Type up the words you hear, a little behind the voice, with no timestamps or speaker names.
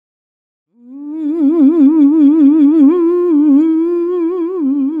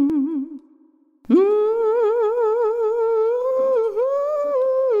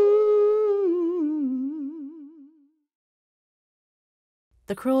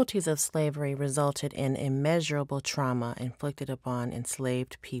cruelties of slavery resulted in immeasurable trauma inflicted upon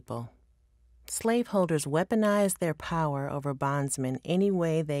enslaved people. Slaveholders weaponized their power over bondsmen any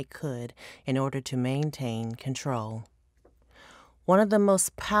way they could in order to maintain control. One of the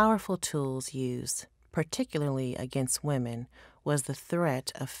most powerful tools used, particularly against women, was the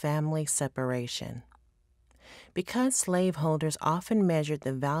threat of family separation. Because slaveholders often measured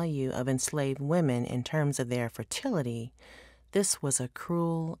the value of enslaved women in terms of their fertility, this was a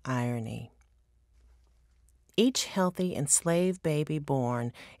cruel irony. Each healthy enslaved baby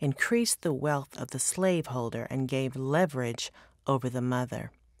born increased the wealth of the slaveholder and gave leverage over the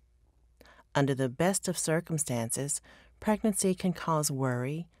mother. Under the best of circumstances, pregnancy can cause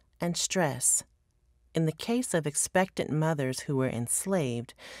worry and stress. In the case of expectant mothers who were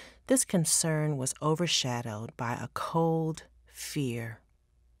enslaved, this concern was overshadowed by a cold fear.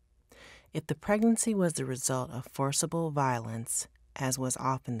 If the pregnancy was the result of forcible violence, as was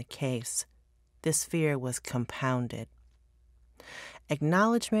often the case, this fear was compounded.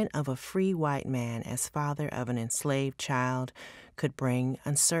 Acknowledgement of a free white man as father of an enslaved child could bring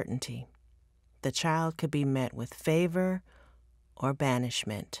uncertainty. The child could be met with favor or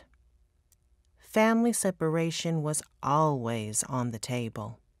banishment. Family separation was always on the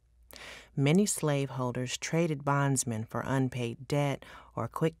table. Many slaveholders traded bondsmen for unpaid debt or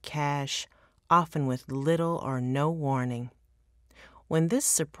quick cash, often with little or no warning. When this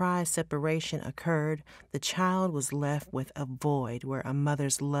surprise separation occurred, the child was left with a void where a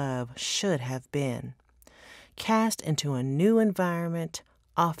mother's love should have been, cast into a new environment,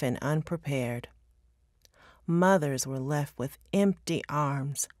 often unprepared. Mothers were left with empty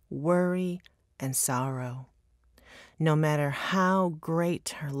arms, worry, and sorrow. No matter how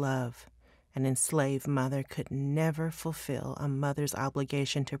great her love, an enslaved mother could never fulfill a mother's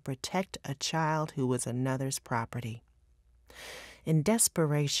obligation to protect a child who was another's property. In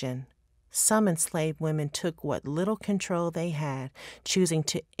desperation, some enslaved women took what little control they had, choosing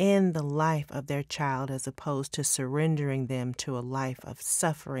to end the life of their child as opposed to surrendering them to a life of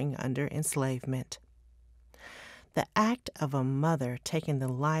suffering under enslavement. The act of a mother taking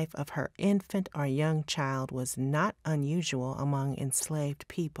the life of her infant or young child was not unusual among enslaved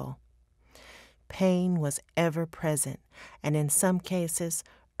people. Pain was ever present, and in some cases,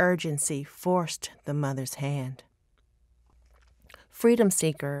 urgency forced the mother's hand. Freedom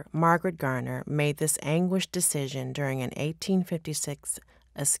seeker Margaret Garner made this anguished decision during an 1856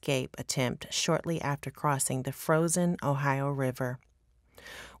 escape attempt shortly after crossing the frozen Ohio River.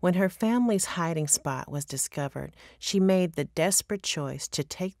 When her family's hiding spot was discovered, she made the desperate choice to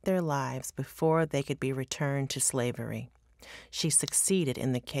take their lives before they could be returned to slavery. She succeeded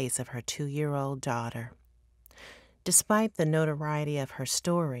in the case of her 2-year-old daughter. Despite the notoriety of her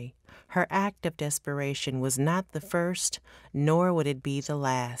story, her act of desperation was not the first, nor would it be the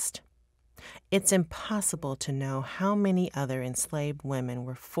last. It's impossible to know how many other enslaved women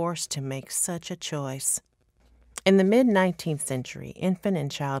were forced to make such a choice. In the mid-19th century, infant and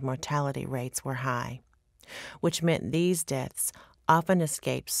child mortality rates were high, which meant these deaths often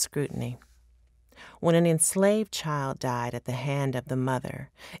escaped scrutiny. When an enslaved child died at the hand of the mother,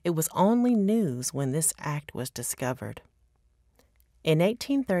 it was only news when this act was discovered. In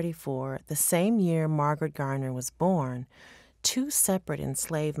 1834, the same year Margaret Garner was born, 2 separate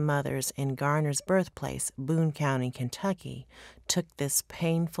enslaved mothers in Garner's birthplace, Boone County, Kentucky, took this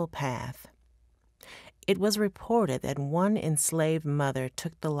painful path. It was reported that one enslaved mother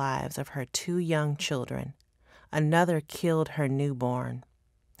took the lives of her 2 young children. Another killed her newborn.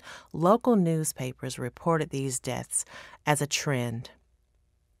 Local newspapers reported these deaths as a trend.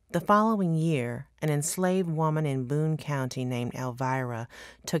 The following year, an enslaved woman in Boone County named Elvira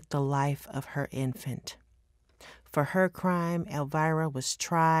took the life of her infant. For her crime, Elvira was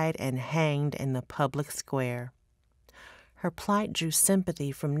tried and hanged in the public square. Her plight drew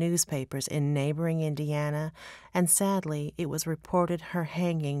sympathy from newspapers in neighboring Indiana, and sadly, it was reported her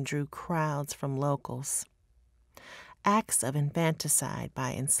hanging drew crowds from locals. Acts of infanticide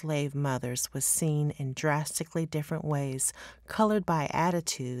by enslaved mothers was seen in drastically different ways, colored by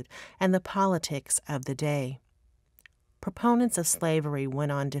attitude and the politics of the day. Proponents of slavery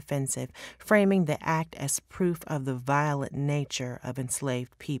went on defensive, framing the act as proof of the violent nature of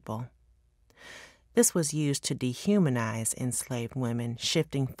enslaved people. This was used to dehumanize enslaved women,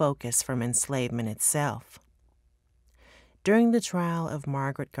 shifting focus from enslavement itself. During the trial of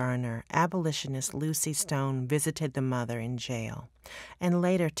Margaret Garner, abolitionist Lucy Stone visited the mother in jail and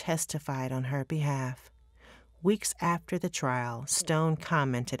later testified on her behalf. Weeks after the trial, Stone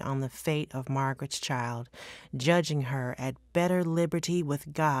commented on the fate of Margaret's child, judging her at better liberty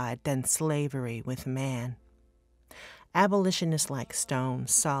with God than slavery with man. Abolitionists like Stone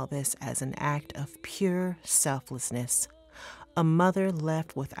saw this as an act of pure selflessness, a mother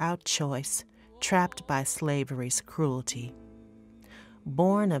left without choice, trapped by slavery's cruelty.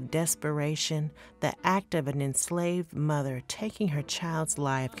 Born of desperation, the act of an enslaved mother taking her child's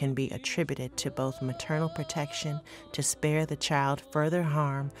life can be attributed to both maternal protection to spare the child further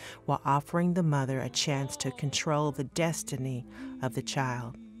harm while offering the mother a chance to control the destiny of the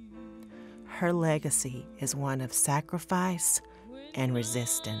child. Her legacy is one of sacrifice and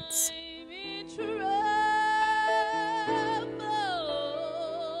resistance.